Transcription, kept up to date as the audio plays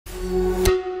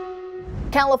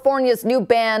California's new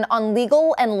ban on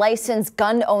legal and licensed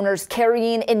gun owners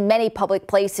carrying in many public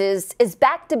places is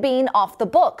back to being off the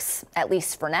books, at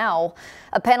least for now.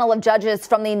 A panel of judges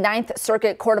from the Ninth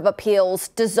Circuit Court of Appeals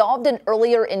dissolved an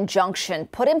earlier injunction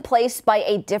put in place by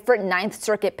a different Ninth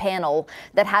Circuit panel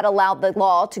that had allowed the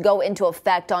law to go into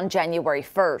effect on January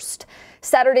 1st.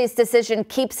 Saturday's decision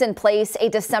keeps in place a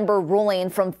December ruling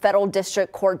from Federal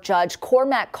District Court Judge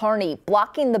Cormac Carney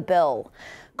blocking the bill.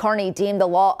 Carney deemed the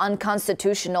law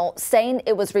unconstitutional, saying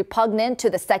it was repugnant to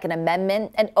the Second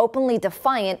Amendment and openly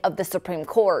defiant of the Supreme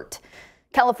Court.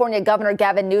 California Governor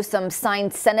Gavin Newsom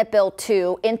signed Senate Bill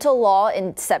 2 into law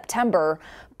in September,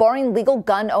 barring legal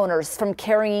gun owners from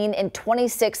carrying in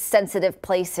 26 sensitive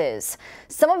places.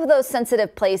 Some of those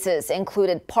sensitive places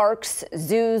included parks,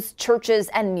 zoos, churches,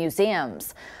 and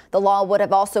museums. The law would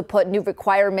have also put new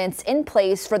requirements in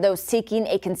place for those seeking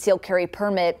a concealed carry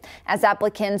permit, as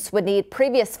applicants would need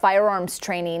previous firearms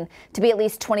training, to be at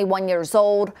least 21 years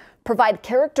old, provide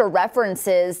character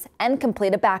references, and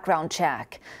complete a background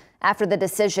check. After the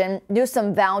decision,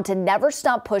 Newsom vowed to never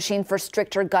stop pushing for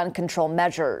stricter gun control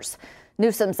measures.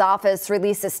 Newsom's office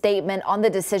released a statement on the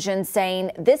decision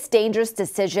saying this dangerous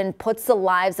decision puts the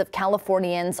lives of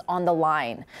Californians on the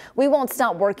line. We won't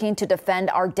stop working to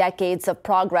defend our decades of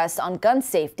progress on gun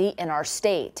safety in our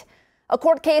state. A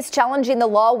court case challenging the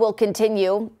law will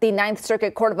continue. The Ninth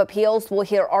Circuit Court of Appeals will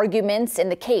hear arguments in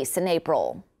the case in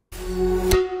April.